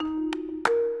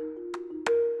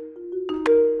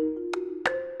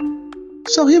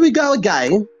So here we go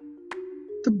again.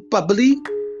 The bubbly,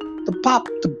 the pop,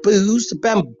 the booze, the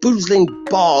bamboozling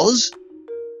balls,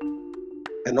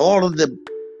 and all of the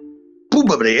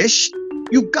boobably-ish.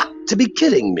 You got to be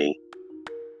kidding me.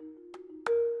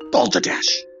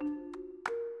 Balderdash.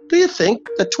 Do you think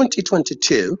that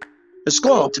 2022 is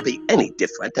going to be any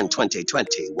different than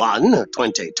 2021 or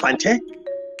 2020?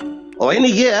 Or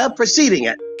any year preceding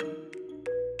it?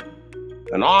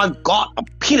 And I've got a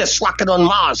penis rocket on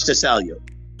Mars to sell you.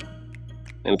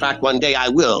 In fact, one day I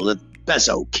will if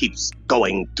Bezos keeps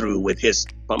going through with his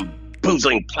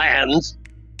bamboozling plans.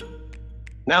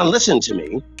 Now listen to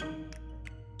me.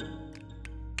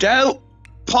 Don't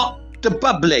pop the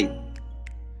bubbly.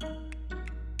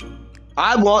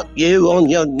 I want you on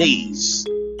your knees.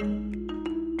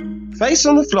 Face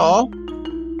on the floor.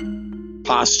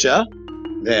 Posture.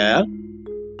 There.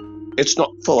 It's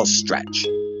not for a stretch.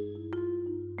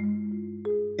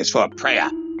 It's for a prayer.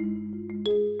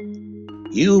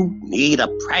 You need a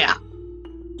prayer.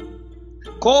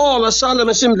 Call a solemn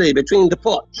assembly between the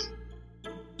porch,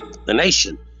 the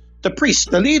nation, the priests,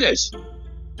 the leaders,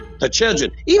 the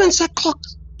children, even set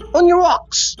clocks on your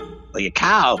ox or your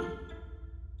cow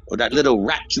or that little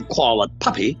rat you call a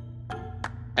puppy,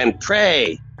 and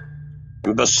pray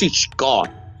and beseech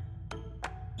God.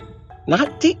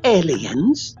 Not the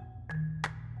aliens,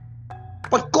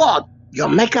 but God, your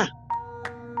maker.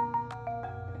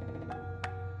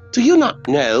 Do you not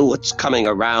know what's coming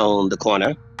around the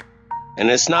corner? And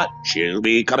it's not, she'll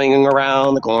be coming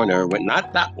around the corner, but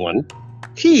not that one.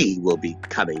 He will be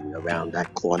coming around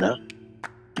that corner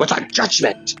with a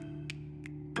judgment.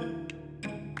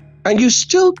 And you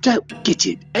still don't get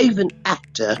it, even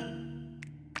after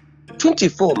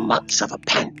 24 months of a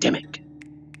pandemic.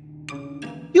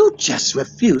 You just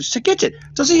refuse to get it.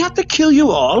 Does he have to kill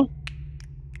you all?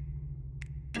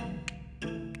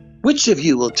 Which of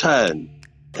you will turn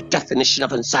the definition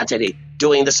of insanity,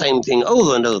 doing the same thing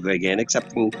over and over again,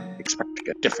 expecting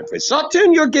a different result,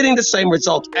 and you're getting the same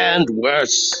result and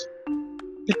worse?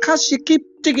 Because you keep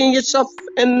digging yourself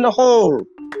in the hole.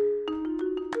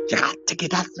 You got to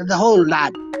get out of the hole,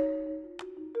 lad.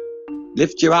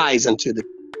 Lift your eyes unto the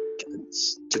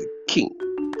heavens, to the King,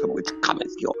 from which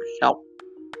cometh your help.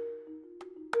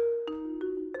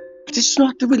 It is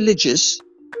not the religious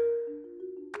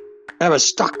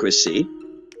aristocracy.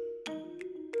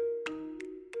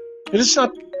 It is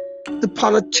not the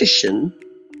politician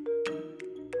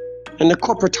and the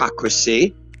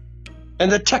corporatocracy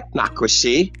and the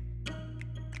technocracy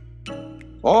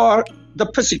or the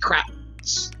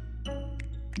pussycrats,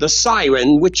 the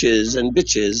siren witches and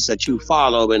bitches that you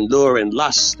follow and lure and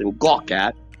lust and gawk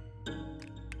at.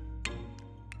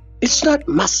 It's not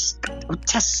Musk or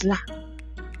Tesla,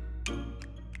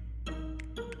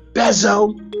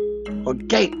 Bezos or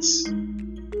Gates.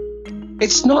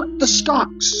 It's not the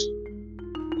stocks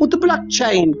or the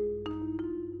blockchain.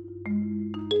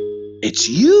 It's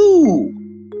you.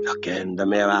 Look in the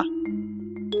mirror.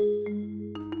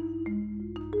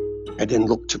 And then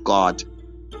look to God.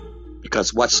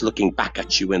 Because what's looking back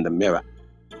at you in the mirror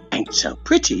ain't so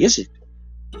pretty, is it?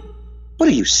 What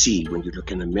do you see when you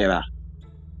look in the mirror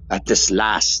at this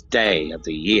last day of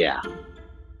the year?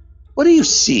 What do you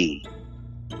see?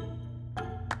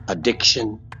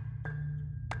 Addiction,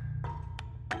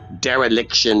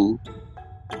 dereliction,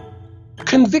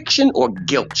 conviction or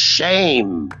guilt,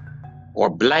 shame or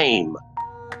blame?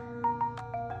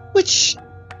 Which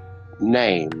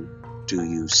name do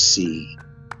you see?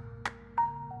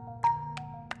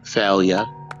 Failure,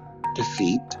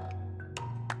 defeat,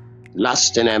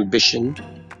 lust and ambition,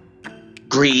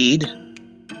 greed,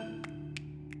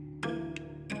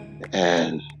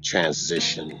 and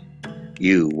transition.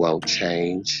 You won't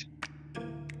change,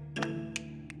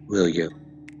 will you?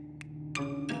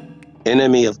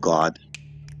 Enemy of God.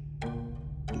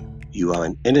 You are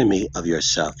an enemy of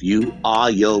yourself. You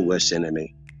are your worst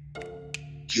enemy.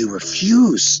 You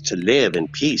refuse to live in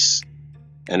peace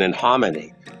and in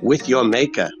harmony with your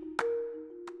Maker.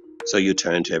 So you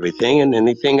turn to everything and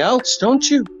anything else, don't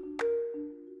you?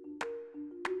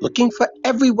 Looking for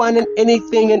everyone and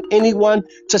anything and anyone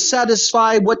to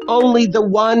satisfy what only the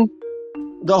One,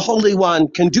 the Holy One,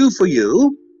 can do for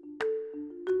you,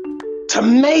 to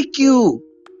make you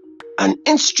an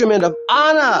instrument of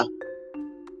honor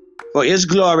for His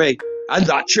glory and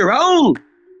not your own.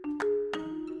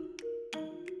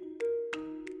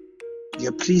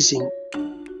 You're pleasing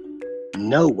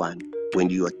no one when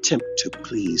you attempt to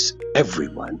please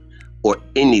everyone or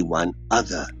anyone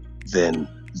other than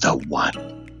the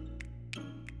One.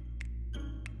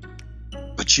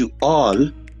 But you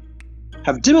all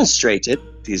have demonstrated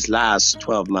these last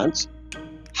 12 months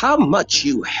how much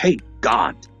you hate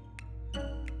God.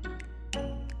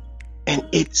 And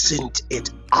isn't it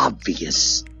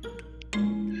obvious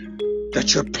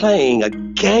that you're playing a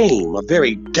game, a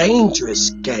very dangerous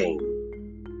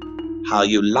game? How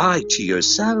you lie to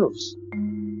yourselves.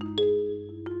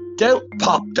 Don't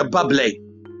pop the bubbly.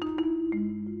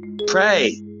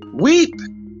 Pray, weep,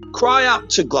 cry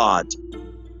out to God.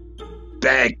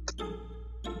 Beg.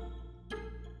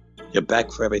 You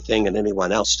beg for everything and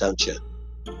anyone else, don't you?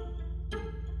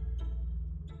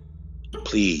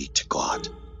 Plead to God.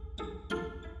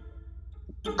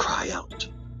 Cry out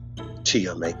to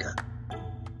your Maker.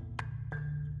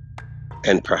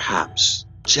 And perhaps,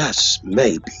 just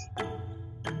maybe,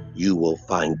 you will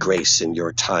find grace in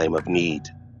your time of need.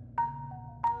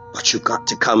 But you've got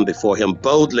to come before Him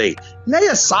boldly. Lay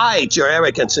aside your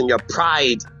arrogance and your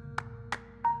pride.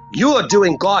 You are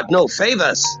doing God no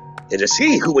favors. It is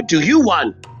He who would do you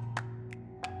one.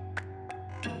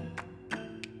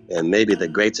 And maybe the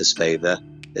greatest favor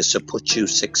is to put you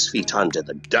 6 feet under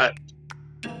the dirt.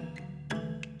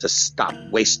 To stop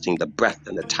wasting the breath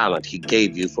and the talent He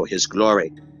gave you for His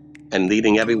glory and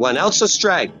leading everyone else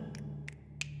astray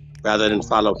rather than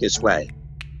follow His way.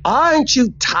 Aren't you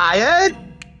tired?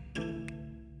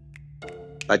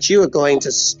 But you are going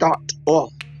to start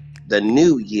off the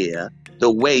new year the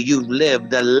way you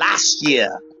lived the last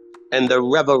year, in the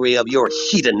revelry of your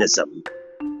hedonism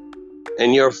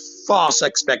and your false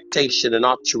expectation and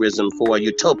altruism for a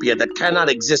utopia that cannot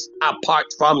exist apart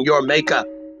from your Maker.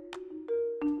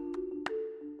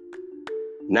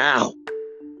 Now,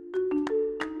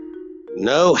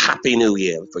 no happy new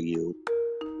year for you.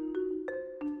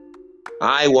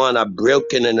 I want a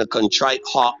broken and a contrite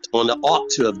heart on the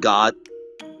altar of God.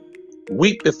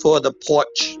 Weep before the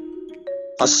porch,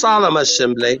 a solemn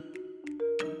assembly.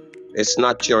 It's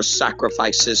not your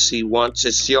sacrifices He wants,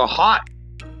 it's your heart.